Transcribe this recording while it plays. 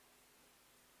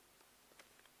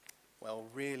Well,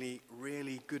 really,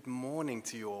 really good morning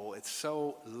to you all. It's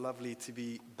so lovely to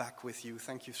be back with you.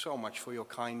 Thank you so much for your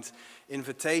kind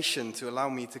invitation to allow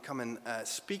me to come and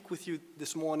speak with you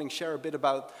this morning, share a bit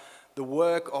about the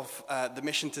work of the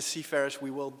Mission to Seafarers.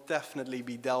 We will definitely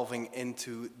be delving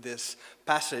into this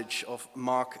passage of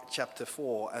Mark chapter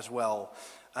 4 as well.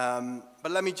 But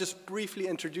let me just briefly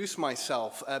introduce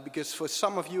myself, because for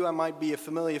some of you I might be a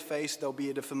familiar face, though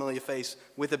be it a familiar face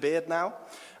with a beard now.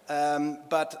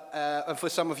 But for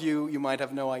some of you, you might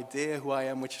have no idea who I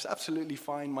am, which is absolutely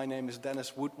fine. My name is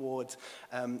Dennis Woodward.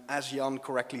 As Jan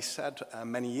correctly said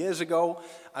many years ago,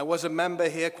 I was a member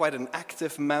here, quite an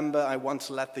active member. I once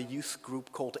led the youth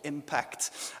group called Impact.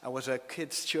 I was a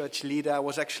kids' church leader. I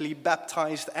was actually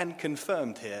baptized and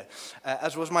confirmed here,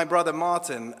 as was my brother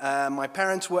Martin. My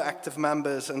parents were active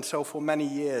members, and so for many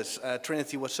years,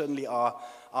 Trinity was certainly our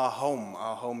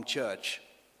home church.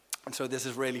 And so this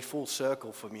is really full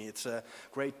circle for me. It's a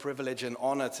great privilege and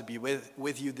honor to be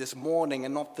with you this morning,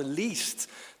 and not the least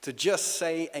to just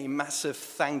say a massive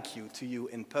thank you to you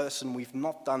in person. We've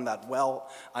not done that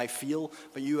well, I feel,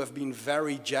 but you have been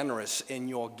very generous in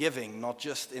your giving, not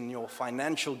just in your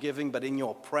financial giving, but in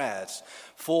your prayers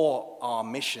for our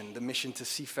mission, the Mission to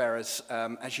Seafarers,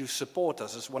 as you support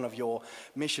us as one of your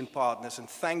mission partners. And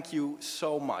thank you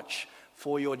so much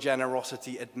for your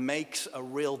generosity. It makes a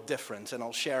real difference, and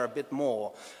I'll share a bit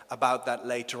more about that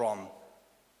later on.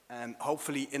 And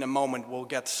hopefully in a moment we'll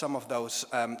get some of those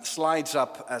slides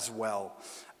up as well.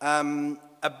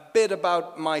 A bit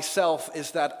about myself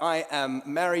is that I am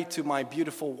married to my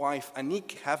beautiful wife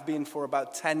Aniek, have been for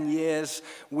about 10 years.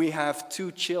 We have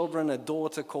 2 children, a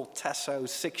daughter called Tessa,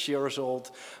 who's 6 years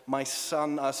old. Our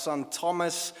son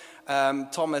Thomas.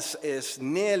 Thomas is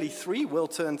nearly 3, will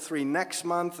turn 3 next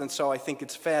month, and so I think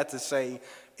it's fair to say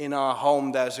in our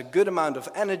home there's a good amount of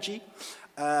energy.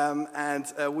 And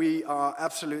we are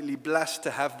absolutely blessed to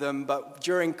have them. But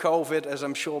during COVID, as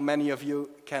I'm sure many of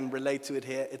you can relate to it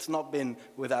here, it's not been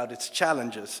without its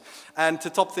challenges. And to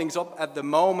top things up, at the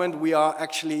moment, we are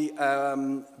actually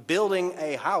building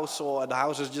a house, or the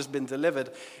house has just been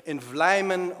delivered, in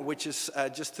Vlijmen, which is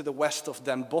just to the west of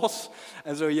Den Bosch.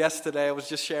 And so yesterday, I was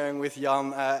just sharing with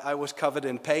Jan, I was covered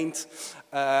in paint.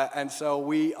 And so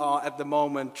we are at the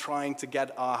moment trying to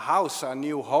get our house, our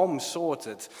new home,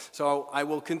 sorted. So I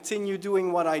will continue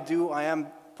doing what I do. I am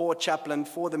port chaplain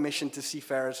for the Mission to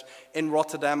Seafarers in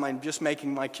Rotterdam. I'm just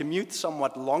making my commute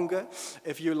somewhat longer,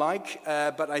 if you like,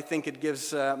 but I think it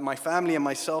gives my family and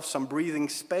myself some breathing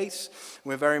space.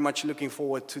 We're very much looking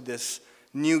forward to this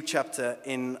new chapter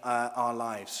in our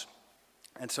lives.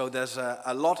 And so there's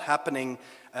a lot happening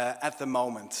at the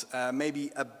moment.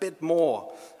 Maybe a bit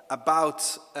more about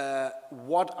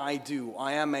what I do.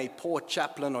 I am a port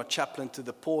chaplain, or chaplain to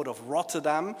the Port of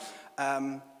Rotterdam.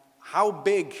 How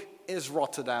big is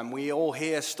Rotterdam? We all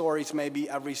hear stories maybe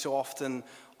every so often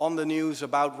on the news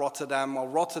about Rotterdam. Well,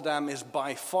 Rotterdam is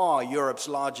by far Europe's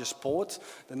largest port.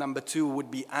 The number 2 would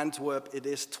be Antwerp. It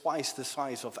is twice the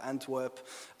size of Antwerp.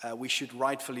 We should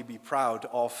rightfully be proud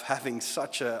of having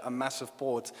such a massive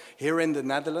port here in the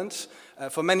Netherlands.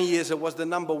 For many years it was the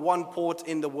number 1 port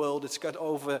in the world. It's got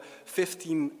over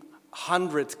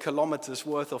 1,500 kilometers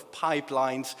worth of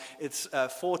pipelines. It's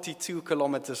 42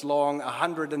 kilometers long,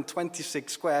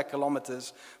 126 square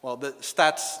kilometers. Well, the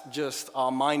stats just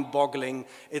are mind-boggling.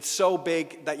 It's so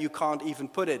big that you can't even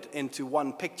put it into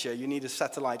one picture. You need a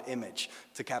satellite image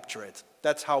to capture it.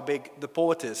 That's how big the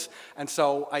port is. And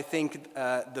so I think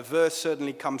the verse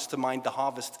certainly comes to mind. The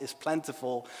harvest is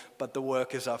plentiful, but the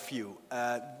workers are few.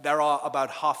 There are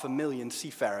about 500,000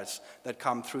 seafarers that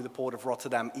come through the port of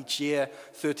Rotterdam each year,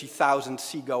 30,000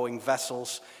 seagoing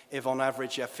vessels. If on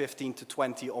average you have 15 to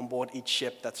 20 on board each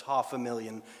ship, that's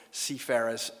 500,000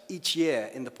 seafarers each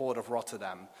year in the port of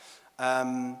Rotterdam.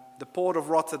 The Port of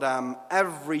Rotterdam,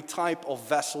 every type of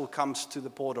vessel comes to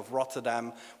the Port of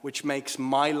Rotterdam, which makes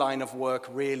my line of work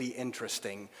really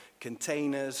interesting.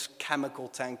 Containers, chemical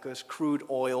tankers, crude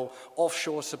oil,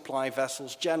 offshore supply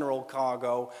vessels, general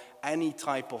cargo, any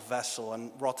type of vessel.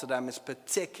 And Rotterdam is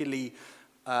particularly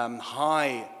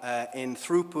high in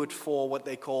throughput for what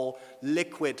they call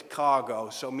liquid cargo,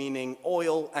 so meaning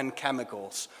oil and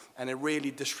chemicals. And it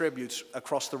really distributes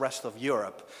across the rest of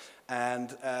Europe. And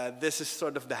this is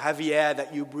sort of the heavy air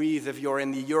that you breathe if you're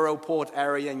in the Europort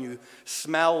area and you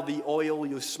smell the oil,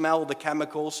 you smell the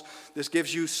chemicals. This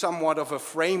gives you somewhat of a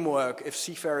framework. If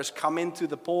seafarers come into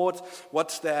the port,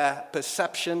 what's their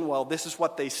perception? Well, this is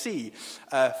what they see.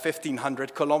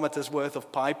 1,500 kilometers worth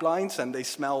of pipelines, and they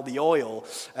smell the oil.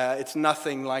 It's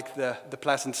nothing like the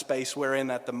pleasant space we're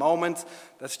in at the moment.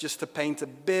 That's just to paint a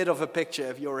bit of a picture.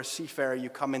 If you're a seafarer, you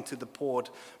come into the port,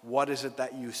 what is it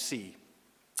that you see?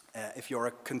 If you're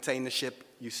a container ship,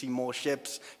 you see more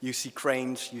ships, you see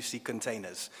cranes, you see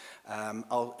containers.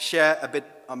 I'll share a bit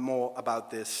more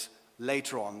about this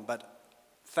later on, but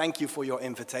thank you for your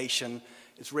invitation.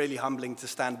 It's really humbling to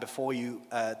stand before you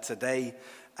today.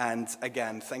 And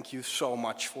again, thank you so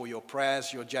much for your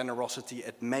prayers, your generosity.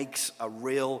 It makes a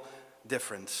real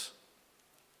difference.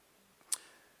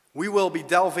 We will be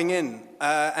delving in,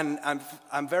 and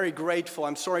I'm very grateful.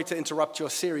 I'm sorry to interrupt your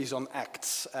series on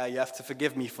Acts. You have to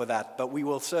forgive me for that. But we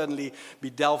will certainly be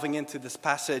delving into this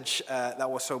passage that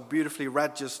was so beautifully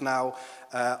read just now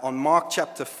on Mark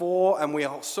chapter 4. And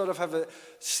we'll sort of have a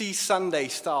See Sunday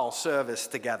style service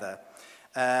together.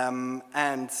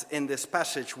 And in this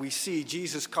passage, we see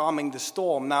Jesus calming the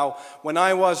storm. Now, when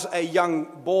I was a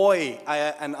young boy,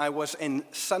 and I was in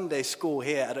Sunday school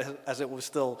here, as it was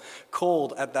still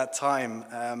called at that time,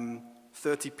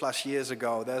 30 plus years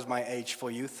ago, there's my age for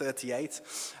you, 38.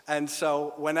 And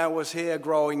so when I was here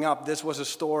growing up, this was a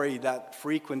story that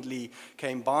frequently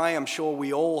came by. I'm sure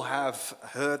we all have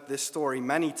heard this story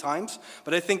many times,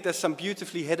 but I think there's some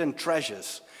beautifully hidden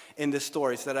treasures in the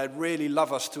stories that I'd really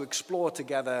love us to explore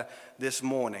together this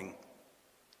morning.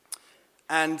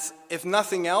 And if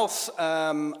nothing else,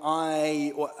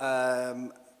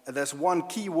 there's one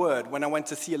key word. When I went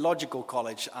to theological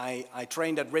college, I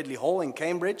trained at Ridley Hall in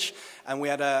Cambridge, and we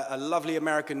had a lovely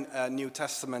American New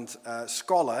Testament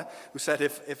scholar who said,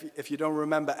 if you don't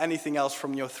remember anything else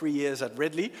from your 3 years at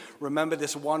Ridley, remember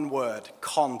this one word: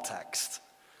 context.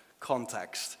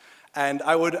 Context. And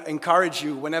I would encourage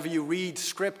you, whenever you read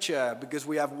Scripture, because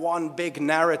we have one big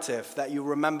narrative, that you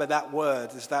remember that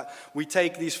word, is that we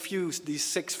take these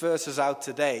 6 verses out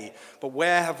today, but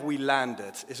where have we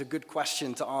landed is a good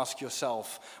question to ask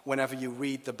yourself whenever you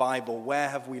read the Bible. Where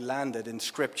have we landed in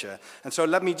Scripture? And so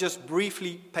let me just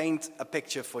briefly paint a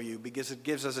picture for you, because it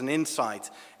gives us an insight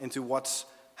into what's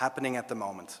happening at the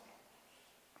moment.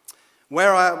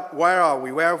 Where are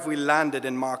we? Where have we landed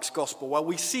in Mark's gospel? Well,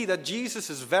 we see that Jesus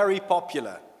is very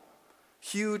popular.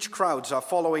 Huge crowds are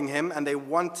following him, and they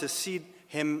want to see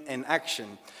him in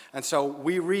action. And so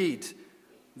we read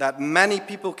that many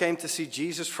people came to see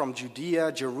Jesus from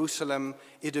Judea, Jerusalem,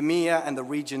 Idumea, and the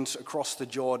regions across the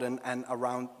Jordan and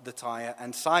around the Tyre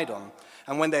and Sidon.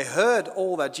 And when they heard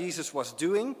all that Jesus was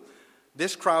doing,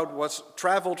 this crowd was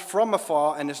traveled from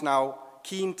afar and is now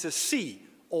keen to see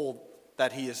all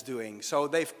that he is doing. So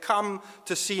they've come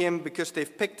to see him because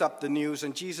they've picked up the news,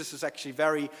 and Jesus is actually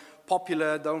very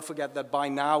popular. Don't forget that by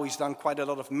now he's done quite a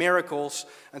lot of miracles,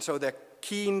 and so they're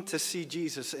keen to see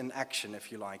Jesus in action,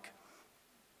 if you like.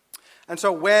 And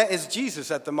so where is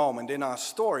Jesus at the moment in our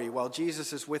story? Well,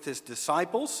 Jesus is with his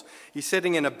disciples. He's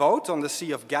sitting in a boat on the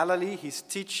Sea of Galilee. He's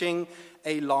teaching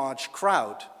a large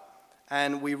crowd.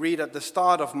 And we read at the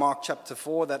start of Mark chapter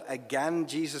 4 that again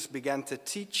Jesus began to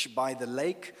teach by the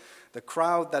lake. The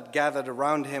crowd that gathered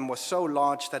around him was so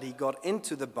large that he got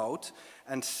into the boat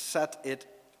and set it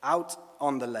out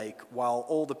on the lake while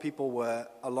all the people were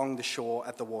along the shore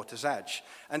at the water's edge.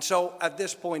 And so at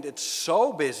this point it's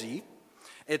so busy,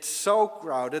 it's so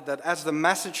crowded that, as the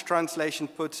Message translation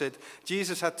puts it,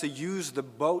 Jesus had to use the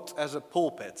boat as a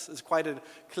pulpit. It's quite a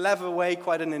clever way,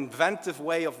 quite an inventive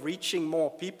way of reaching more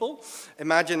people.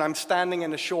 Imagine I'm standing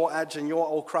in the shore edge and you're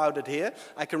all crowded here.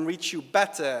 I can reach you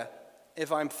better if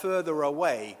I'm further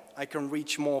away. I can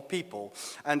reach more people.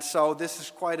 And so this is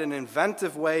quite an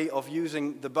inventive way of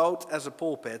using the boat as a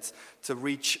pulpit to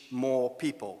reach more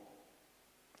people.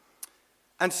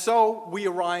 And so we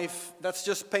arrive, that's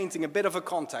just painting a bit of a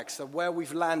context of where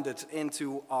we've landed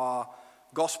into our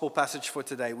gospel passage for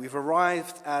today. We've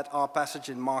arrived at our passage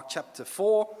in Mark chapter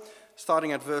 4,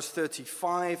 starting at verse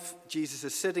 35. Jesus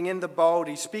is sitting in the boat.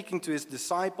 He's speaking to his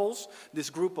disciples,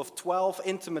 this group of 12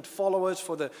 intimate followers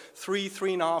for the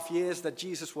 3.5 years that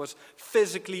Jesus was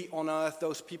physically on earth,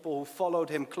 those people who followed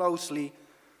him closely.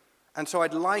 And so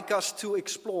I'd like us to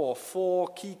explore 4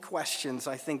 key questions,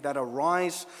 I think, that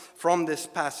arise from this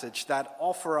passage that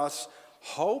offer us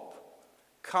hope,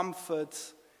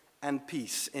 comfort, and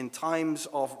peace in times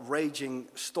of raging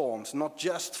storms, not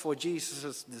just for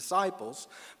Jesus' disciples,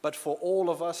 but for all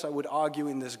of us, I would argue,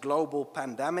 in this global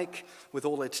pandemic with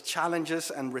all its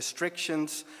challenges and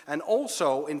restrictions, and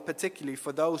also in particularly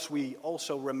for those we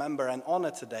also remember and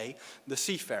honor today, the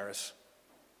seafarers.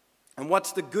 And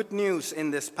what's the good news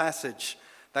in this passage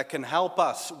that can help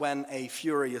us when a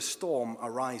furious storm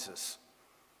arises?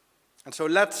 And so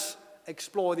let's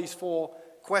explore these 4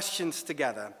 questions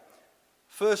together.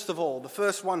 First of all, the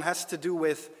first one has to do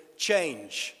with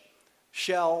change.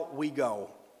 Shall we go?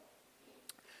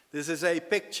 This is a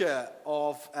picture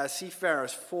of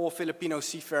seafarers, 4 Filipino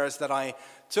seafarers that I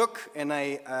took in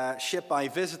a ship I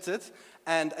visited.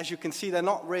 And as you can see, they're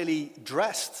not really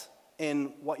dressed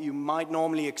in what you might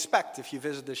normally expect if you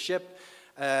visit a ship,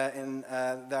 in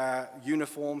their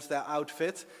uniforms, their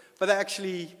outfit. But they're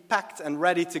actually packed and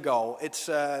ready to go. It's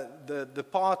the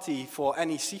party for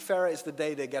any seafarer is the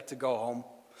day they get to go home.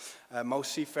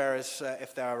 Most seafarers,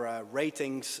 if their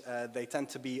ratings, they tend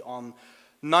to be on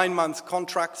 9-month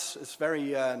contracts. It's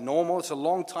very normal. It's a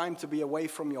long time to be away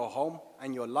from your home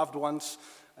and your loved ones.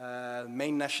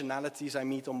 Main nationalities I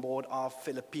meet on board are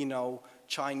Filipino,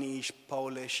 Chinese,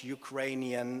 Polish,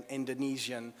 Ukrainian,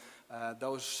 Indonesian.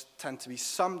 Those tend to be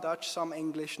some Dutch, some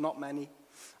English, not many.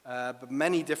 But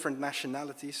many different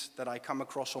nationalities that I come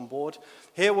across on board.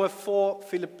 Here were 4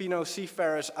 Filipino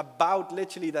seafarers about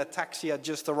literally their taxi had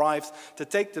just arrived to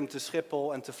take them to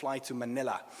Schiphol and to fly to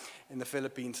Manila in the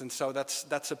Philippines. And so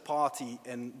that's a party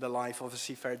in the life of a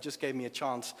seafarer. It just gave me a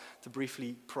chance to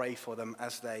briefly pray for them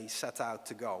as they set out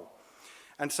to go.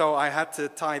 And so I had to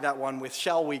tie that one with,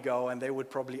 shall we go? And they would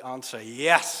probably answer,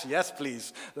 yes, yes,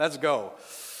 please, let's go.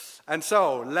 And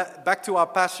so, back to our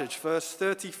passage, verse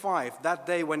 35. That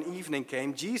day when evening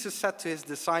came, Jesus said to his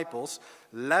disciples,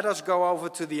 let us go over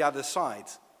to the other side.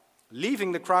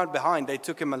 Leaving the crowd behind, they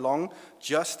took him along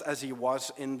just as he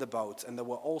was in the boat. And there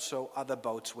were also other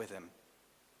boats with him.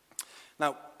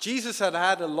 Now, Jesus had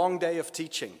had a long day of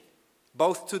teaching,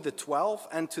 both to the 12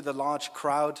 and to the large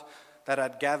crowd that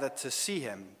had gathered to see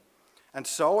him. And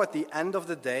so, at the end of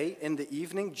the day, in the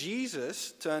evening,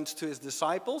 Jesus turns to his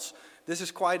disciples. This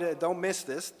is don't miss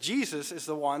this. Jesus is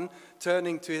the one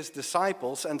turning to his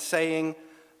disciples and saying,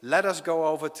 let us go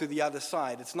over to the other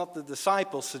side. It's not the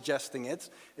disciples suggesting it.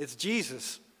 It's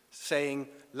Jesus saying,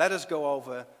 let us go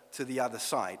over to the other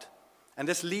side. And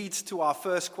this leads to our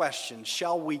first question,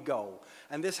 shall we go?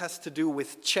 And this has to do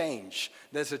with change.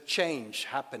 There's a change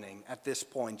happening at this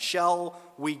point. Shall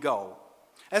we go?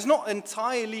 It's not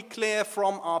entirely clear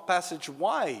from our passage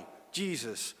why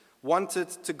Jesus wanted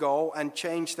to go and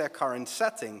change their current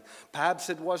setting.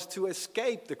 Perhaps it was to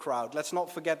escape the crowd. Let's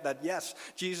not forget that, yes,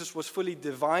 Jesus was fully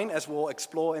divine, as we'll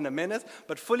explore in a minute,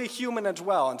 but fully human as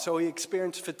well, and so he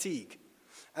experienced fatigue.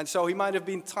 And so he might have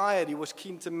been tired. He was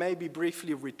keen to maybe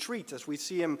briefly retreat, as we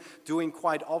see him doing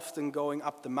quite often going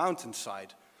up the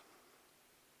mountainside.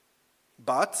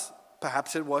 But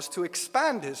perhaps it was to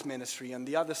expand his ministry on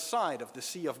the other side of the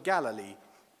Sea of Galilee.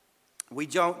 We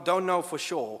don't know for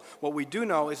sure. What we do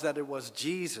know is that it was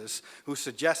Jesus who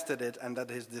suggested it and that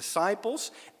his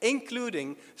disciples,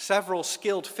 including several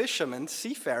skilled fishermen,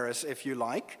 seafarers if you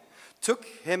like, took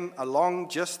him along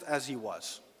just as he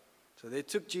was. So they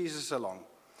took Jesus along,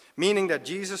 meaning that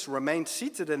Jesus remained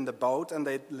seated in the boat and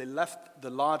they left the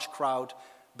large crowd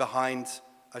behind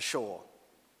ashore.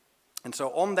 And so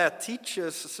on their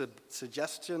teacher's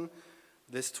suggestion,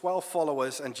 these 12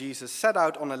 followers and Jesus set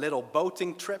out on a little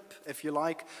boating trip, if you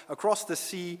like, across the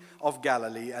Sea of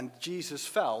Galilee, and Jesus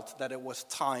felt that it was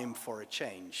time for a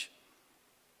change.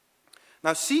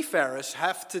 Now, seafarers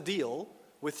have to deal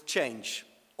with change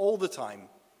all the time.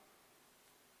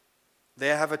 They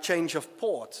have a change of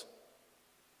port,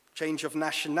 change of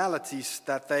nationalities,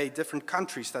 different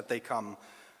countries that they come,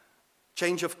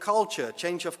 change of culture,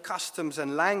 change of customs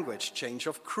and language, change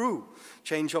of crew,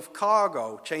 change of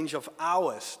cargo, change of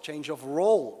hours, change of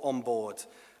role on board,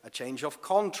 a change of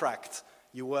contract.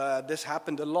 This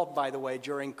happened a lot, by the way,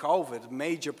 during COVID. A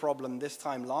major problem this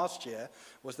time last year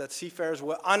was that seafarers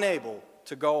were unable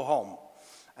to go home.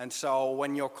 And so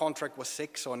when your contract was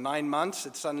 6 or 9 months,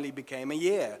 it suddenly became a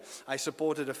year. I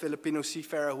supported a Filipino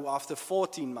seafarer who after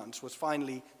 14 months was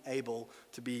finally able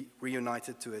to be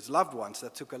reunited to his loved ones.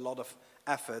 That took a lot of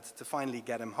effort to finally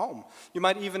get him home. You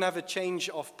might even have a change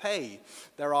of pay.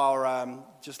 There are,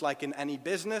 just like in any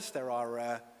business, there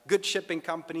are good shipping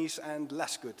companies and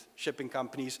less good shipping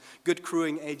companies, good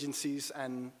crewing agencies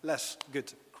and less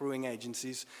good crewing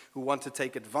agencies who want to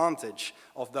take advantage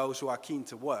of those who are keen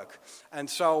to work. And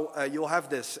so you'll have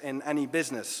this in any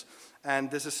business, and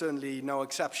this is certainly no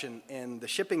exception in the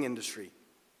shipping industry.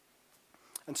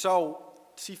 And so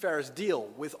seafarers deal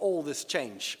with all this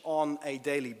change on a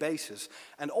daily basis.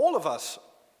 And all of us,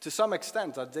 to some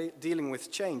extent, are dealing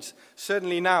with change.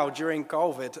 Certainly now, during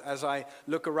COVID, as I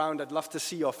look around, I'd love to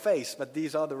see your face, but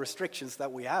these are the restrictions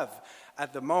that we have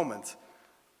at the moment.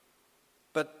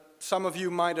 But some of you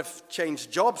might have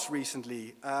changed jobs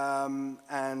recently,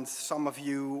 and some of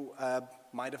you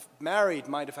might have married,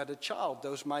 might have had a child.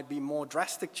 Those might be more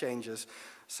drastic changes.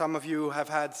 Some of you have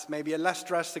had maybe a less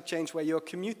drastic change where your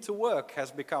commute to work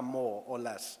has become more or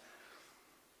less.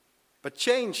 But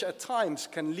change at times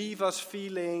can leave us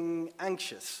feeling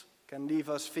anxious, can leave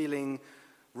us feeling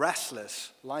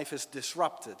restless. Life is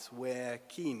disrupted. We're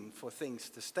keen for things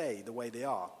to stay the way they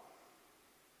are.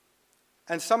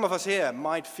 And some of us here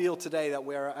might feel today that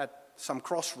we're at some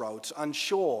crossroads,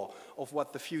 unsure of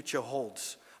what the future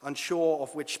holds, unsure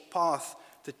of which path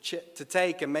to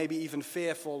take, and maybe even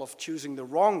fearful of choosing the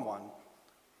wrong one.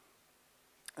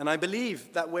 And I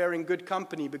believe that we're in good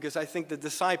company, because I think the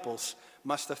disciples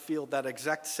must have felt that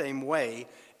exact same way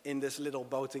in this little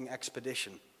boating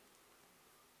expedition.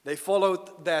 They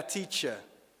followed their teacher,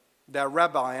 their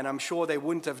rabbi, and I'm sure they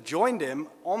wouldn't have joined him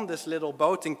on this little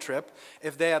boating trip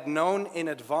if they had known in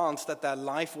advance that their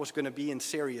life was going to be in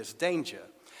serious danger.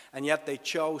 And yet they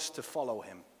chose to follow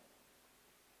him.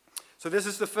 So this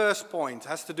is the first point. It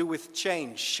has to do with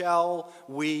change. Shall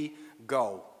we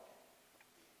go?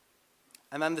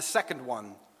 And then the second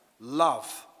one,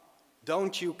 love.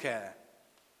 Don't you care?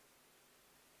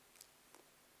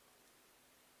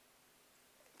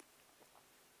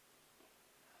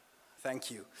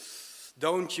 Thank you.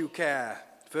 Don't you care?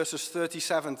 Verses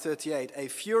 37, 38. A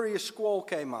furious squall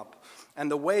came up, and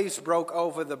the waves broke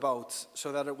over the boat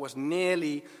so that it was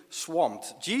nearly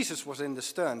swamped. Jesus was in the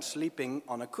stern, sleeping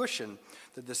on a cushion.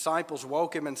 The disciples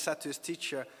woke him and said to his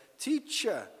teacher,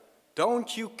 "Teacher,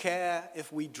 don't you care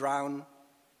if we drown?"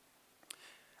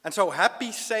 And so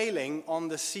happy sailing on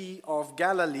the Sea of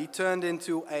Galilee turned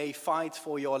into a fight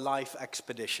for your life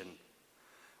expedition,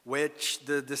 which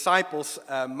the disciples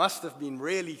must have been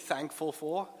really thankful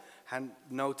for. And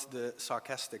note the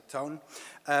sarcastic tone.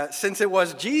 Since it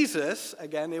was Jesus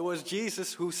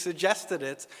who suggested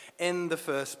it in the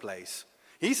first place.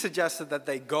 He suggested that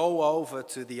they go over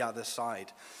to the other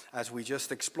side, as we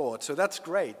just explored. So that's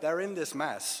great. They're in this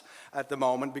mess at the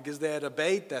moment because they had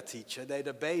obeyed their teacher. They'd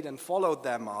obeyed and followed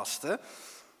their master.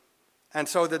 And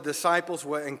so the disciples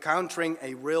were encountering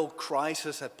a real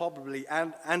crisis, had probably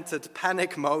entered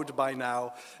panic mode by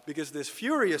now, because this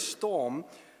furious storm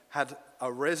had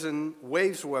arisen,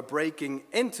 waves were breaking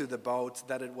into the boat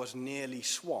that it was nearly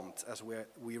swamped, as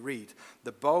we read.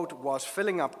 The boat was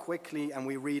filling up quickly, and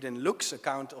we read in Luke's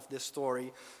account of this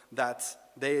story that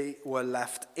they were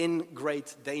left in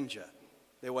great danger.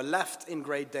 They were left in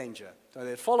great danger. So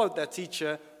they followed their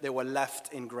teacher, they were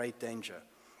left in great danger.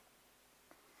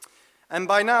 And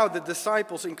by now, the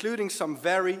disciples, including some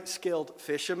very skilled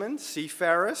fishermen,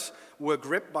 seafarers, were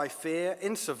gripped by fear,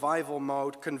 in survival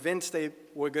mode, convinced they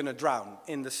were going to drown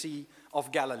in the Sea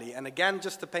of Galilee. And again,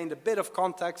 just to paint a bit of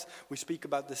context, we speak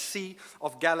about the Sea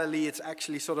of Galilee. It's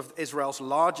actually sort of Israel's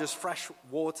largest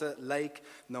freshwater lake,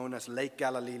 known as Lake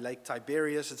Galilee, Lake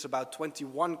Tiberias. It's about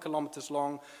 21 kilometers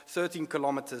long, 13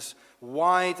 kilometers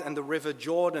wide, and the river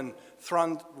Jordan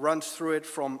runs through it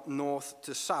from north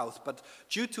to south. But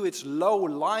due to its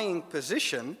low-lying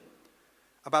position,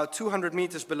 about 200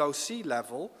 meters below sea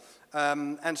level,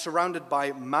 and surrounded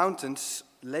by mountains,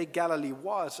 Lake Galilee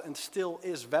was and still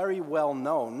is very well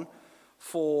known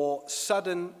for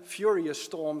sudden, furious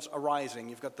storms arising.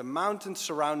 You've got the mountains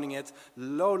surrounding it,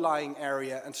 low-lying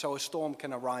area, and so a storm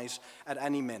can arise at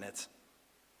any minute.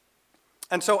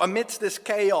 And so amidst this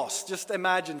chaos, just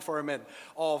imagine for a minute,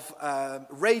 of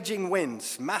raging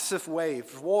winds, massive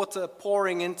waves, water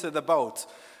pouring into the boat,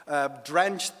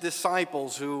 drenched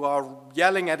disciples who are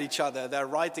yelling at each other. They're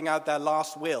writing out their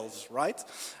last wills, right?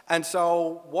 And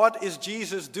so what is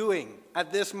Jesus doing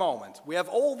at this moment? We have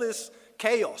all this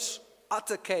chaos,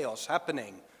 utter chaos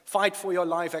happening. Fight for your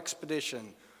life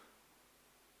expedition.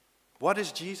 What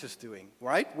is Jesus doing,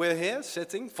 right? We're here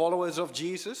sitting, followers of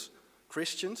Jesus,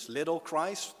 Christians, little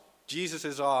Christ. Jesus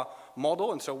is our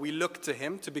model, and so we look to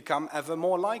him to become ever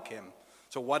more like him.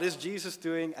 So what is Jesus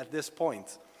doing at this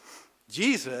point?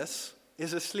 Jesus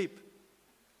is asleep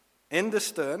in the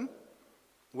stern,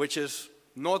 which is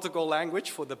nautical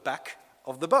language for the back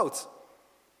of the boat.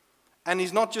 And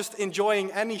he's not just enjoying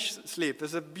any sleep.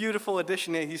 There's a beautiful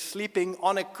addition here. He's sleeping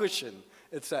on a cushion,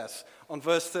 it says, on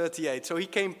verse 38. So he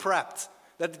came prepped.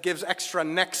 That gives extra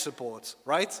neck support,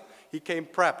 right? He came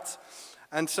prepped.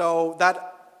 And so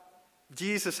that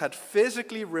Jesus had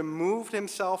physically removed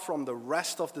himself from the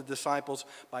rest of the disciples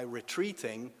by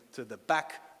retreating to the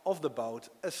back of the boat,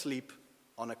 asleep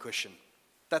on a cushion.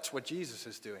 That's what Jesus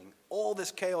is doing. All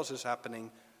this chaos is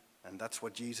happening, and that's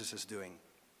what Jesus is doing.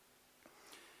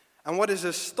 And what is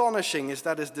astonishing is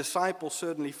that his disciples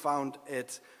certainly found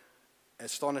it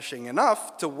astonishing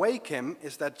enough to wake him,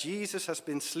 is that Jesus has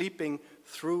been sleeping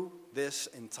through this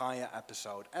entire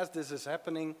episode. As this is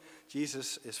happening,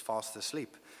 Jesus is fast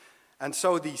asleep. And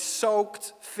so the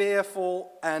soaked,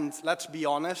 fearful, and let's be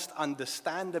honest,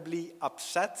 understandably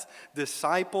upset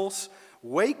disciples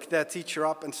wake their teacher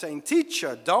up and saying,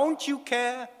 "Teacher, don't you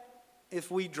care if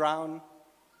we drown?"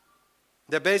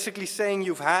 They're basically saying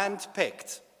you've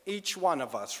handpicked each one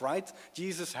of us, right?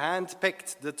 Jesus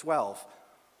handpicked the 12.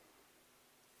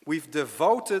 We've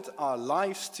devoted our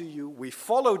lives to you. We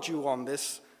followed you on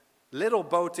this little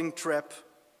boating trip.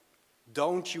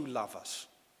 Don't you love us?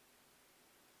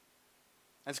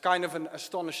 It's kind of an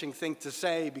astonishing thing to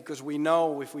say, because we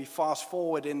know if we fast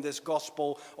forward in this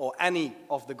gospel, or any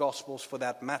of the gospels for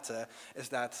that matter, is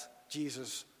that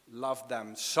Jesus loved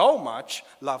them so much,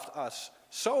 loved us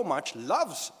so much,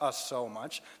 loves us so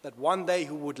much, that one day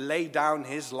he would lay down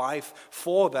his life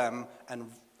for them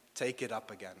and take it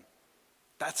up again.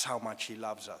 That's how much he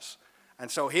loves us.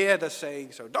 And so here they're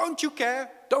saying, so don't you care?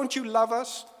 Don't you love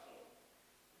us?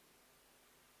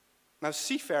 Now,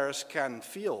 seafarers can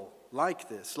feel like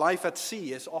this. Life at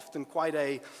sea is often quite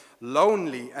a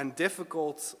lonely and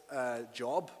difficult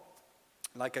job.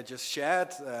 Like I just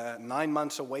shared, 9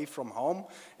 months away from home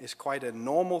is quite a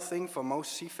normal thing for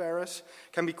most seafarers.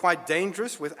 Can be quite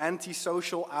dangerous with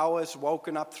antisocial hours,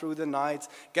 woken up through the night,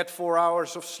 get 4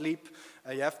 hours of sleep.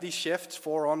 You have these shifts,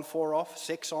 4 on, 4 off,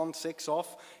 6 on, 6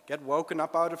 off. Get woken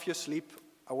up out of your sleep,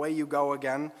 away you go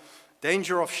again.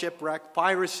 Danger of shipwreck,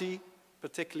 piracy,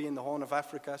 particularly in the Horn of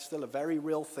Africa, still a very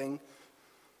real thing.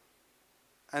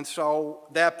 And so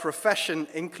their profession,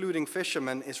 including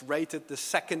fishermen, is rated the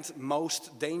second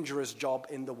most dangerous job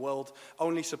in the world,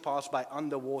 only surpassed by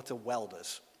underwater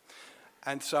welders.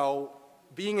 And so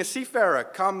being a seafarer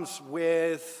comes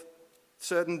with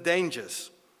certain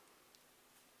dangers.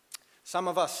 Some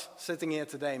of us sitting here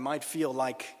today might feel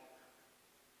like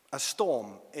a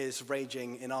storm is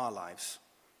raging in our lives.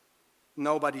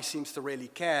 Nobody seems to really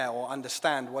care or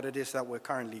understand what it is that we're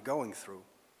currently going through.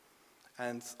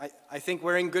 And I think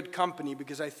we're in good company,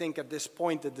 because I think at this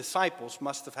point the disciples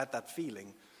must have had that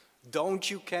feeling. Don't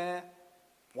you care?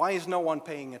 Why is no one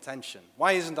paying attention?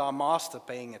 Why isn't our master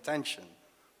paying attention?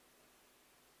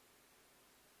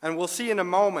 And we'll see in a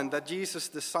moment that Jesus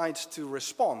decides to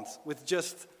respond with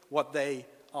just what they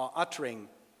are uttering.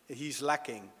 He's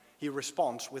lacking. He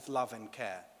responds with love and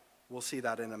care. We'll see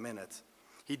that in a minute.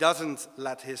 He doesn't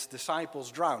let his disciples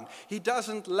drown. He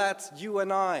doesn't let you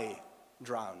and I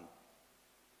drown.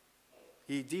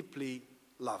 He deeply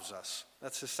loves us.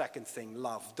 That's the second thing,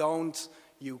 love. Don't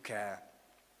you care?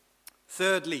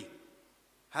 Thirdly,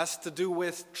 has to do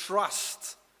with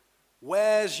trust.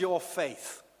 Where's your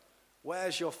faith?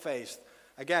 Where's your faith?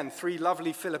 Again, 3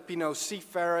 lovely Filipino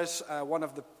seafarers, one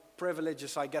of the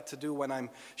privileges I get to do when I'm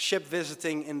ship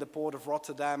visiting in the port of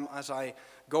Rotterdam. As I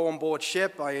go on board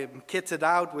ship, I am kitted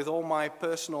out with all my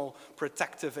personal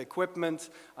protective equipment.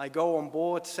 I go on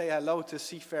board, say hello to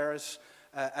seafarers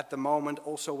at the moment,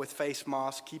 also with face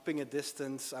masks, keeping a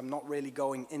distance. I'm not really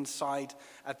going inside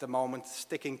at the moment,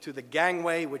 sticking to the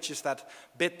gangway, which is that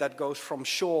bit that goes from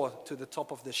shore to the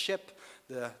top of the ship,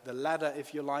 the ladder,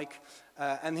 if you like.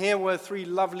 And here were 3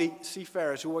 lovely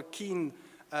seafarers who were keen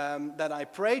that I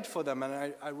prayed for them,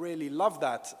 and I really love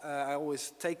that. I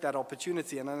always take that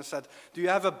opportunity. And then I said, do you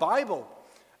have a Bible?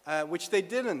 Which they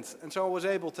didn't. And so I was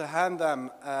able to hand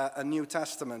them a New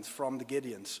Testament from the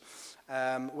Gideons,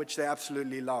 which they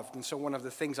absolutely loved. And so one of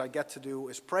the things I get to do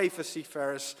is pray for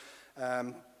seafarers,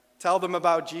 tell them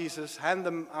about Jesus, hand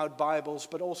them out Bibles,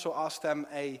 but also ask them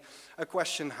a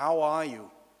question: how are you?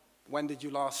 When did you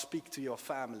last speak to your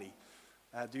family?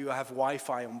 Do you have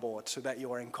Wi-Fi on board so that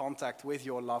you are in contact with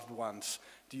your loved ones?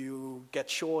 Do you get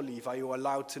shore leave? Are you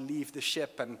allowed to leave the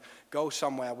ship and go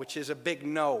somewhere? Which is a big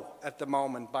no at the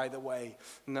moment, by the way.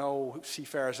 No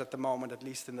seafarers at the moment, at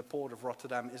least in the port of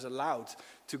Rotterdam, is allowed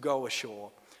to go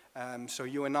ashore. So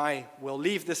you and I will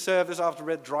leave the service after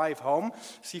it, drive home.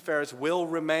 Seafarers will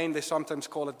remain, they sometimes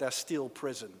call it their steel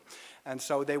prison. And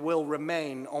so they will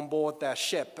remain on board their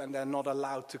ship, and they're not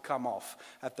allowed to come off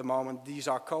at the moment. These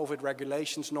are COVID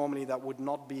regulations. Normally that would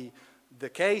not be the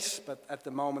case, but at the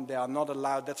moment they are not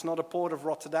allowed. That's not a Port of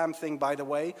Rotterdam thing, by the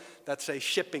way. That's a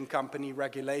shipping company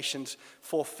regulations.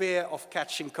 For fear of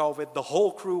catching COVID, the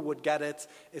whole crew would get it.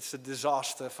 It's a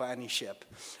disaster for any ship.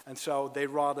 And so they'd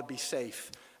rather be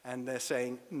safe, and they're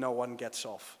saying no one gets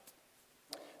off.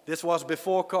 This was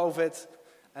before COVID.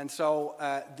 And so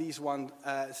these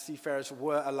seafarers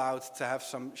were allowed to have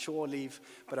some shore leave,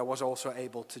 but I was also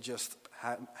able to just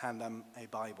hand them a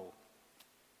Bible.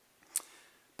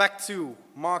 Back to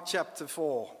Mark chapter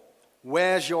 4.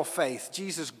 Where's your faith?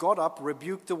 Jesus got up,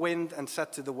 rebuked the wind, and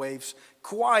said to the waves,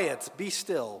 "Quiet, be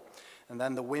still." And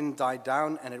then the wind died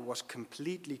down, and it was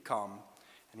completely calm.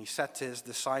 And he said to his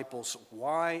disciples,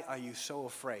 "Why are you so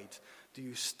afraid? Do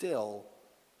you still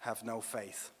have no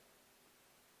faith?"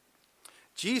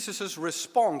 Jesus'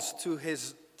 response to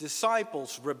his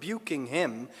disciples rebuking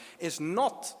him is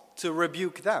not to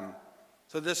rebuke them.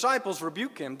 So the disciples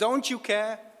rebuke him. Don't you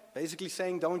care? Basically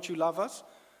saying, don't you love us?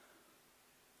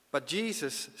 But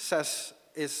Jesus says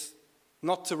is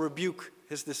not to rebuke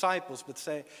his disciples, but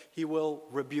say he will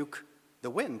rebuke the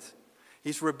wind.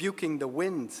 He's rebuking the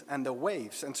wind and the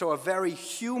waves. And so a very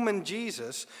human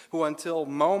Jesus, who until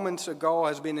moments ago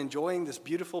has been enjoying this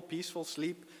beautiful, peaceful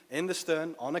sleep in the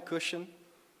stern on a cushion,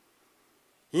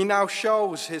 he now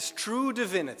shows his true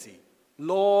divinity,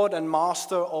 Lord and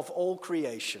Master of all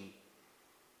creation,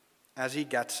 as he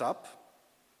gets up,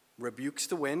 rebukes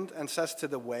the wind, and says to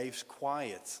the waves,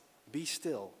 quiet, be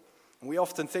still. And we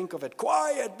often think of it,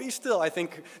 quiet, be still. I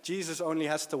think Jesus only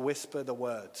has to whisper the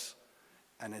words,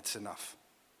 and it's enough.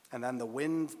 And then the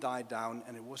wind died down,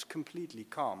 and it was completely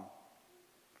calm.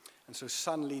 And so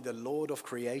suddenly the Lord of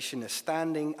creation is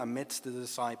standing amidst the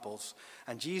disciples,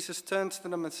 and Jesus turns to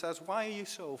them and says, why are you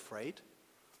so afraid?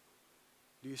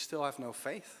 Do you still have no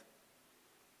faith?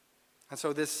 And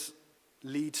so this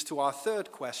leads to our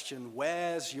third question,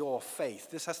 where's your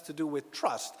faith? This has to do with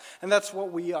trust. And that's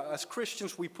what we are, as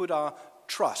Christians, we put our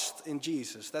trust in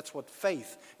Jesus. That's what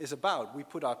faith is about. We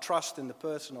put our trust in the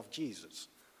person of Jesus.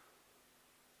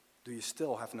 Do you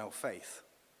still have no faith?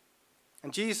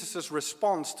 And Jesus'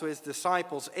 response to his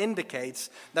disciples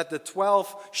indicates that the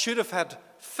 12 should have had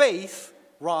faith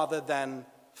rather than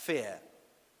fear.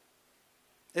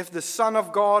 If the Son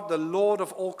of God, the Lord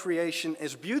of all creation,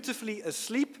 is beautifully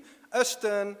asleep,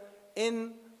 astern,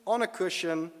 on a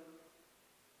cushion,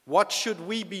 what should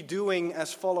we be doing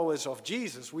as followers of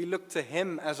Jesus? We look to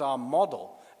him as our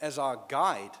model, as our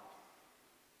guide.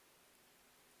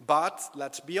 But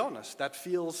let's be honest, that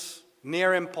feels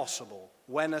near impossible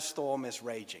when a storm is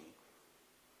raging.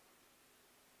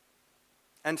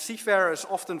 And seafarers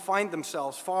often find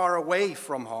themselves far away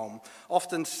from home,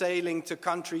 often sailing to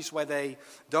countries where they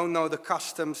don't know the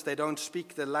customs, they don't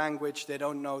speak the language, they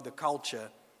don't know the culture.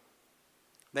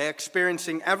 They're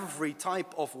experiencing every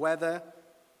type of weather.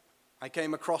 I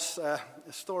came across a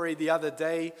story the other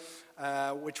day,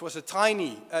 which was a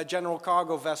tiny general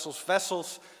cargo vessels.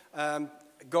 Vessels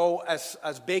go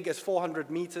as big as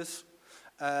 400 meters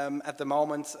at the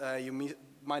moment. You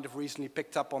might have recently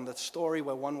picked up on that story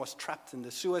where one was trapped in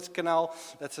the Suez Canal.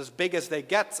 That's as big as they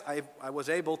get. I was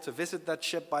able to visit that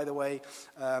ship, by the way,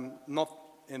 not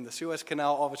in the Suez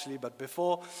Canal, obviously, but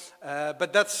before.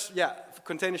 But that's,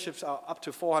 container ships are up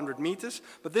to 400 meters.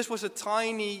 But this was a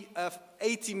tiny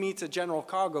 80-meter general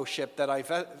cargo ship that I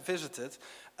visited.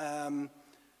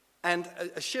 And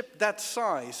a ship that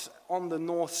size on the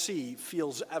North Sea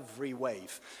feels every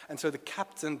wave. And so the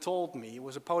captain told me, it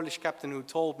was a Polish captain who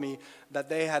told me that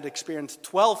they had experienced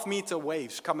 12-meter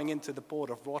waves coming into the port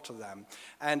of Rotterdam.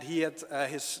 And he had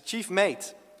his chief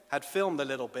mate had filmed a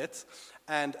little bit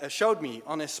and showed me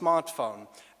on his smartphone.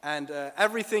 And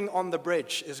everything on the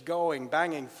bridge is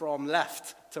banging from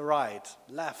left to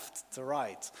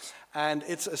right. And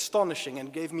it's astonishing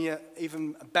and gave me an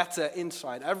even better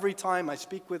insight. Every time I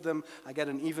speak with them, I get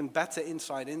an even better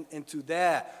insight into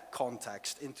their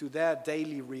context, into their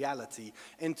daily reality,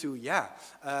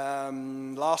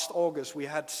 last August we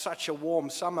had such a warm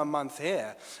summer month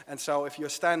here. And so if you're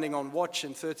standing on watch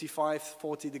in 35,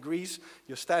 40 degrees,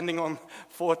 you're standing on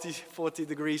 40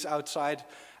 degrees outside.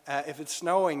 If it's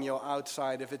snowing, you're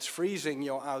outside. If it's freezing,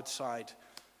 you're outside.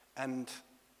 And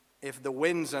if the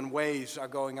winds and waves are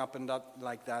going up and up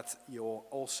like that, you're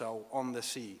also on the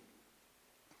sea.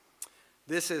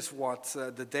 This is what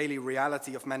the daily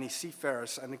reality of many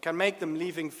seafarers, and it can make them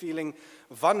leaving feeling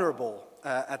vulnerable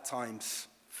at times,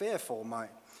 fearful.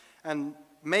 And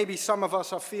maybe some of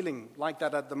us are feeling like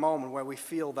that at the moment, where we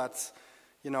feel that,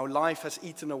 life has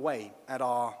eaten away at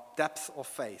our depth of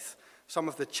faith. Some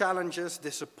of the challenges,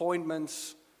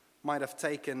 disappointments might have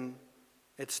taken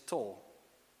its toll.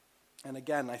 And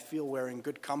again, I feel we're in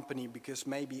good company because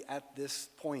maybe at this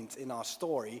point in our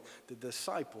story, the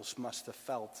disciples must have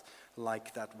felt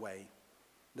like that way.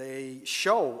 They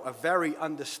show a very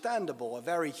understandable, a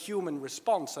very human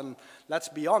response. And let's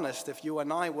be honest, if you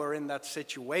and I were in that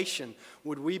situation,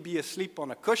 would we be asleep on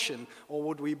a cushion, or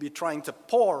would we be trying to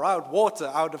pour out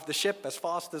water out of the ship as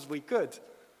fast as we could?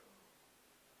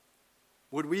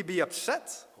 Would we be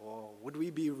upset, or would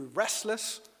we be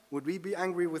restless? Would we be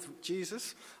angry with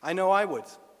Jesus? I know I would.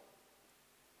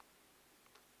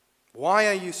 Why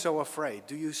are you so afraid?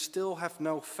 Do you still have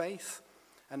no faith?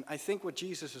 And I think what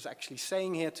Jesus is actually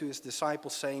saying here to his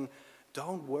disciples, saying,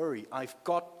 don't worry, I've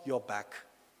got your back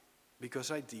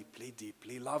because I deeply,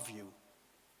 deeply love you.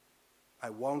 I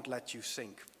won't let you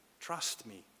sink. Trust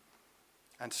me.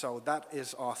 And so that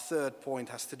is our third point,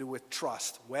 has to do with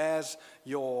trust. Where's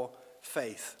your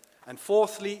faith? And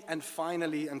fourthly and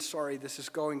finally, and sorry, this is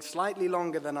going slightly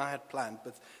longer than I had planned,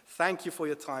 but thank you for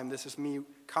your time. This is me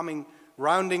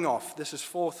rounding off. This is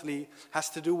fourthly, has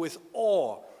to do with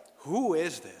awe. Who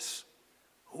is this?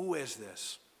 Who is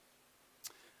this?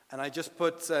 And I just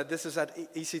put, this is at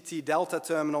ECT Delta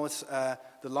Terminal. It's the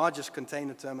largest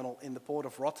container terminal in the port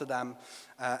of Rotterdam.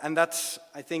 And that's,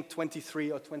 I think,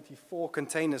 23 or 24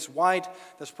 containers wide.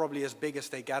 That's probably as big as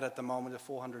they get at the moment, a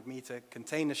 400-meter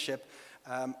container ship.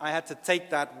 I had to take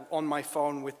that on my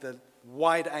phone with the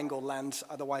wide-angle lens,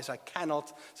 otherwise I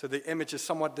cannot. So the image is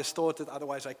somewhat distorted,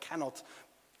 otherwise I cannot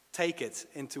take it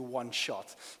into one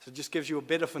shot. So it just gives you a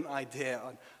bit of an idea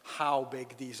on how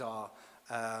big these are.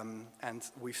 And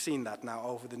we've seen that now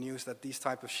over the news that these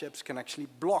type of ships can actually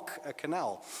block a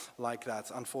canal like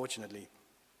that, unfortunately.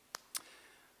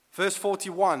 Verse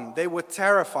 41, they were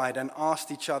terrified and asked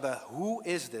each other, who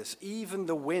is this? Even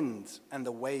the wind and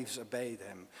the waves obeyed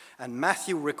him. And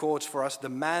Matthew records for us, the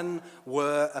men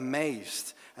were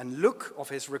amazed. And Luke of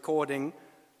his recording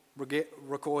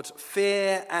records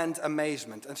fear and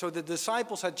amazement. And so the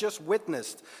disciples had just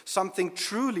witnessed something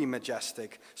truly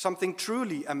majestic, something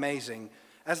truly amazing,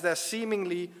 as their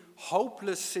seemingly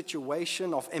hopeless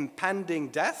situation of impending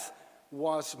death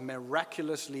was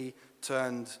miraculously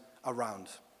turned around.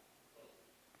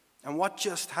 And what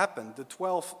just happened? The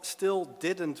 12 still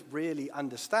didn't really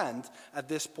understand at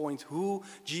this point who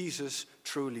Jesus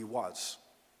truly was.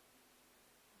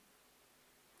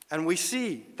 And we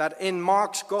see that in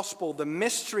Mark's gospel, the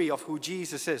mystery of who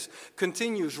Jesus is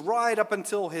continues right up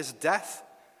until his death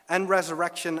and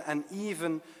resurrection and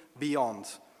even beyond.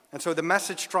 And so the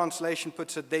Message translation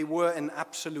puts it, they were in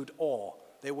absolute awe.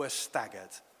 They were staggered.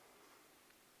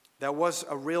 There was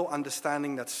a real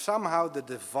understanding that somehow the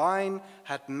divine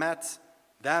had met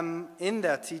them in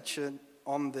their teaching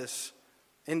in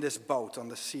this boat on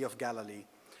the Sea of Galilee.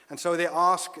 And so they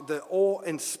ask the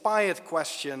awe-inspired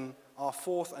question, our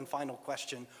fourth and final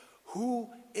question, who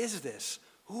is this?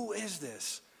 Who is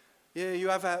this? Yeah, you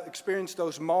have experienced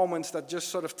those moments that just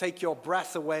sort of take your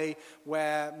breath away,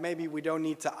 where maybe we don't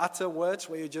need to utter words,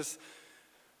 where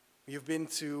you've been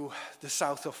to the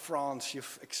south of France,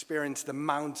 you've experienced the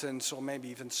mountains, or maybe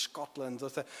even Scotland,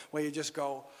 where you just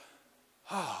go,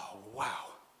 oh, wow.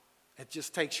 It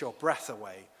just takes your breath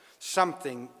away.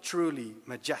 Something truly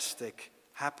majestic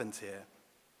happened here.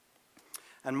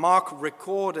 And Mark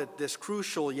recorded this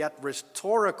crucial yet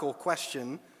rhetorical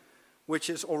question, which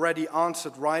is already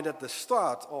answered right at the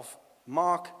start of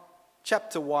Mark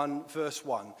chapter 1, verse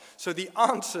 1. So the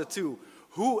answer to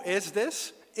who is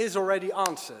this is already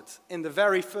answered in the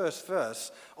very first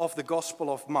verse of the Gospel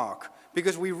of Mark.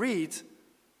 Because we read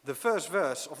the first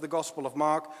verse of the Gospel of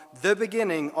Mark, the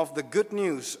beginning of the good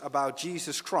news about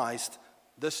Jesus Christ,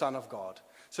 the Son of God.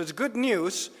 So it's good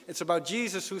news. It's about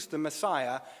Jesus, who's the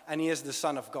Messiah, and he is the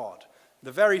Son of God.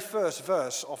 The very first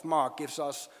verse of Mark gives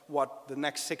us what the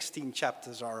next 16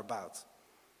 chapters are about.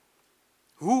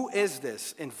 Who is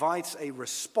this? Invites a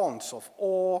response of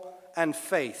awe and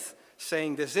faith,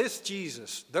 saying this is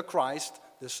Jesus, the Christ,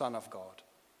 the Son of God.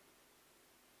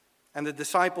 And the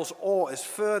disciples' awe is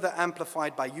further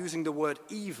amplified by using the word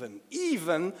even.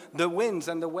 Even the winds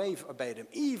and the wave obeyed him.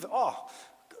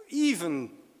 Even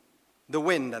the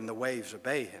wind and the waves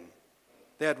obey him.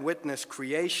 They had witnessed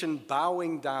creation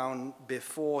bowing down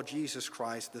before Jesus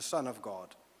Christ, the Son of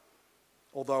God.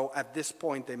 Although at this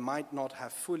point they might not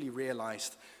have fully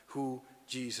realized who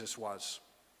Jesus was.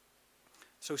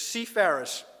 So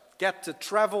seafarers get to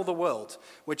travel the world,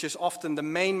 which is often the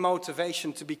main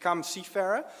motivation to become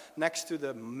seafarer. Next to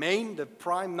the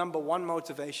prime number one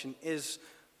motivation is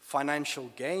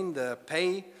financial gain, the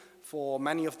pay. For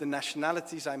many of the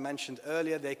nationalities I mentioned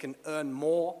earlier, they can earn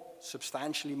more,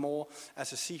 substantially more,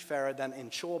 as a seafarer than in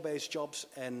shore-based jobs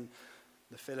in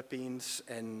the Philippines,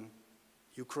 in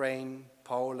Ukraine,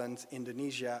 Poland,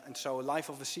 Indonesia. And so a life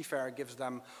of a seafarer gives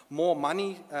them more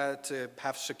money to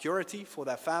have security for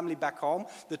their family back home.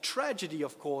 The tragedy,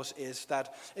 of course, is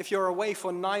that if you're away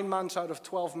for 9 months out of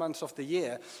 12 months of the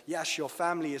year, yes, your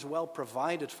family is well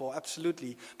provided for,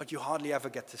 absolutely, but you hardly ever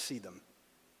get to see them.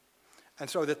 And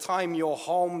so the time you're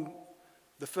home,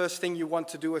 the first thing you want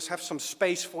to do is have some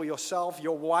space for yourself.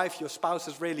 Your wife, your spouse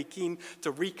is really keen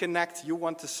to reconnect. You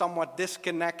want to somewhat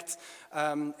disconnect.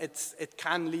 It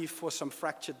can leave for some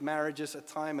fractured marriages at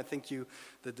times. I think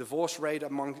the divorce rate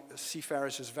among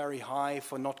seafarers is very high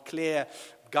for not clear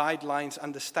guidelines,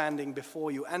 understanding before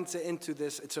you enter into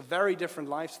this. It's a very different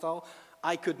lifestyle.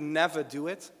 I could never do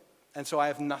it. And so I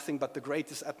have nothing but the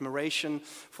greatest admiration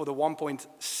for the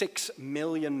 1.6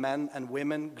 million men and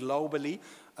women globally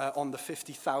on the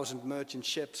 50,000 merchant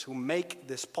ships who make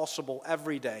this possible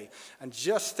every day. And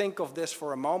just think of this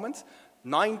for a moment.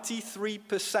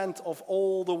 93% of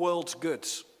all the world's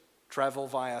goods travel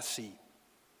via sea.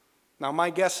 Now,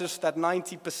 my guess is that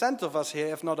 90% of us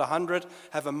here, if not 100,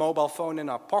 have a mobile phone in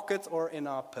our pocket or in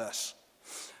our purse.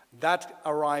 That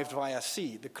arrived via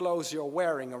sea. The clothes you're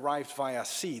wearing arrived via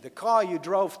sea. The car you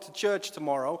drove to church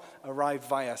tomorrow arrived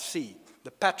via sea.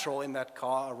 The petrol in that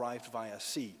car arrived via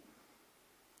sea.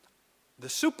 The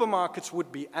supermarkets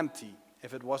would be empty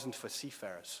if it wasn't for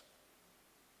seafarers.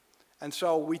 And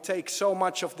so we take so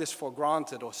much of this for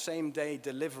granted, or same-day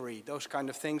delivery, those kind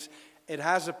of things. It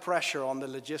has a pressure on the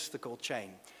logistical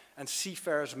chain. And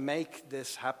seafarers make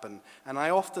this happen. And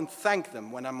I often thank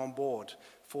them when I'm on board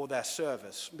for their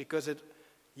service, because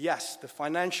yes, the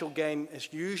financial gain is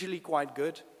usually quite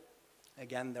good.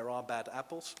 Again, there are bad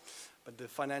apples, but the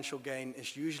financial gain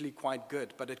is usually quite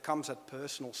good, but it comes at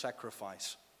personal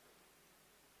sacrifice.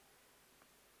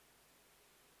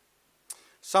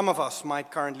 Some of us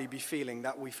might currently be feeling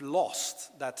that we've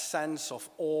lost that sense of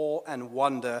awe and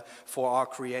wonder for our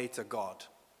Creator God.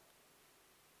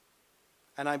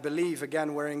 And I believe,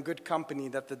 again, we're in good company,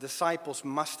 that the disciples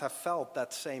must have felt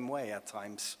that same way at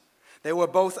times. They were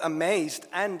both amazed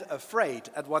and afraid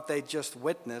at what they just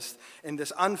witnessed in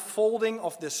this unfolding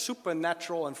of this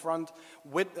supernatural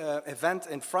event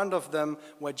in front of them,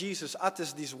 where Jesus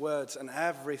utters these words and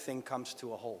everything comes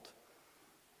to a halt.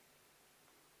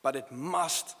 But it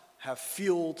must have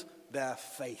fueled their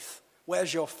faith.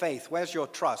 Where's your faith? Where's your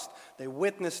trust? They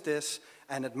witnessed this,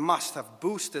 and it must have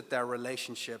boosted their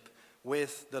relationship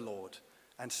with the Lord.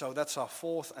 And so that's our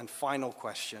fourth and final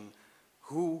question.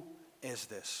 Who is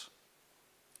this?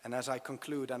 And as I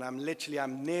conclude, and I'm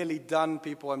nearly done,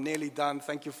 people, I'm nearly done.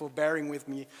 Thank you for bearing with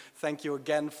me. Thank you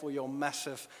again for your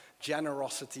massive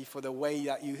generosity, for the way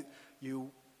that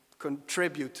you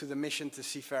contribute to the mission to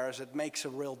Seafarers. It makes a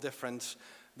real difference.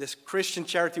 This Christian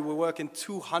charity, we work in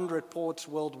 200 ports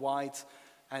worldwide,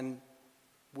 and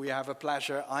I have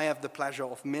the pleasure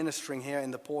of ministering here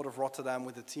in the port of Rotterdam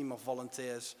with a team of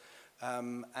volunteers,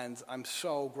 and I'm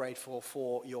so grateful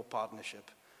for your partnership.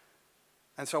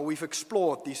 And so we've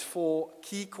explored these 4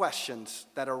 key questions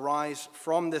that arise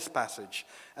from this passage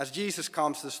as Jesus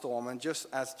calms the storm, and just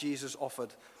as Jesus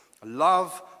offered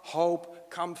love,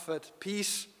 hope, comfort,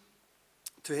 peace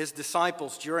to his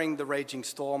disciples during the raging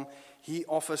storm, he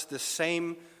offers the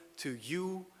same to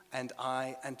you and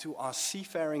I and to our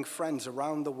seafaring friends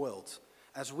around the world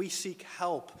as we seek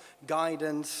help,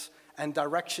 guidance, and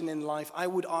direction in life. I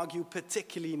would argue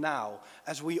particularly now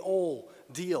as we all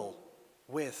deal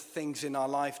with things in our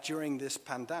life during this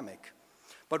pandemic.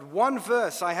 But one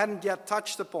verse I hadn't yet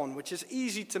touched upon, which is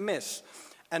easy to miss,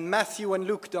 and Matthew and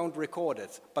Luke don't record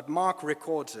it, but Mark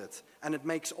records it, and it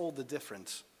makes all the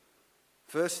difference.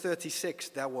 Verse 36,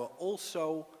 there were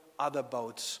also other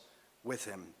boats with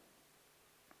him.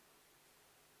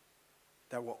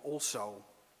 There were also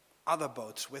other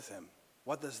boats with him.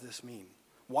 What does this mean?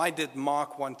 Why did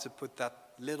Mark want to put that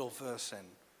little verse in?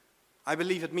 I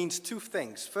believe it means 2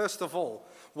 things. First of all,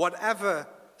 whatever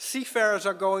seafarers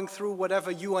are going through,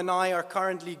 whatever you and I are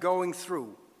currently going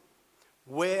through,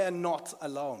 we're not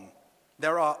alone.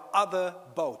 There are other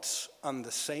boats on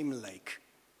the same lake.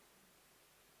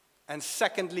 And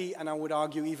secondly, and I would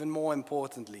argue even more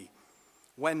importantly,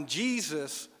 when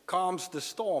Jesus calms the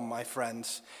storm, my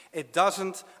friends, it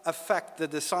doesn't affect the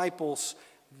disciples.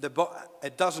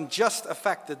 It doesn't just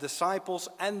affect the disciples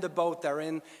and the boat they're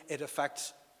in, it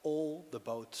affects all the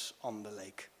boats on the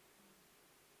lake.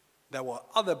 There were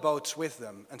other boats with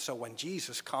them, and so when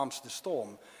Jesus calms the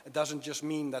storm, it doesn't just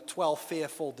mean that 12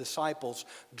 fearful disciples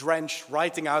drenched,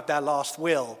 writing out their last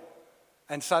will,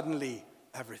 and suddenly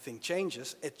everything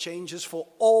changes. It changes for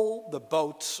all the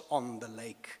boats on the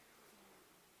lake.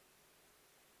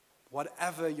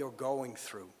 Whatever you're going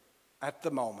through at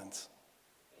the moment,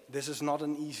 this is not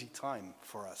an easy time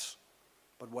for us.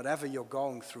 But whatever you're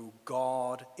going through,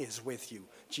 God is with you.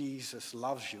 Jesus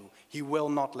loves you. He will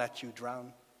not let you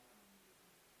drown.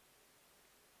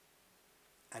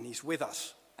 And he's with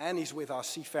us, and he's with our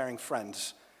seafaring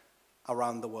friends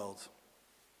around the world.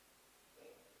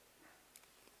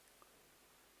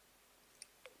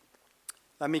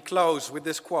 Let me close with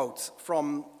this quote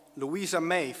from Louisa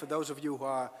May. For those of you who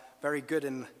are very good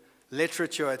in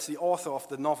literature, it's the author of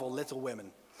the novel Little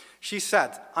Women. She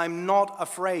said, "I'm not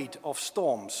afraid of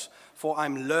storms, for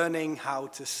I'm learning how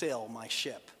to sail my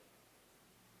ship."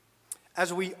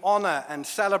 As we honor and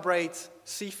celebrate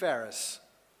seafarers,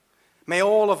 may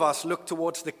all of us look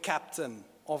towards the captain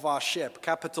of our ship,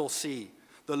 capital C,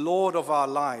 the Lord of our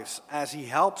lives, as he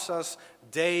helps us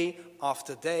day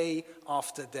after day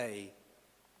after day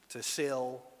to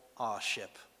sail our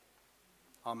ship.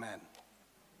 Amen.